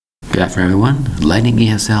Good afternoon, everyone.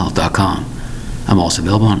 LightningESL.com. I'm also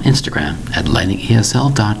available on Instagram at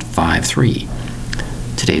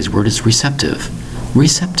lightningesl.53. Today's word is receptive.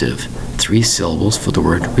 Receptive. 3 syllables for the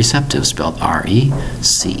word receptive, spelled R-E-C-E-P-T-I-V-E.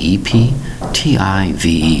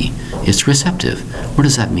 It's receptive. What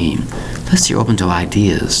does that mean? Let's say you're open to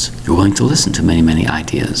ideas. You're willing to listen to many, many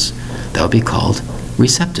ideas. That would be called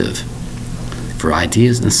receptive. For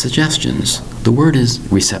ideas and suggestions, the word is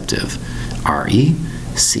receptive. R-E-C-E-P-T-I-V-E.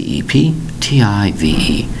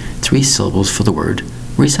 3 syllables for the word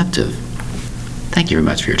receptive. Thank you very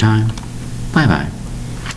much for your time. Bye-bye.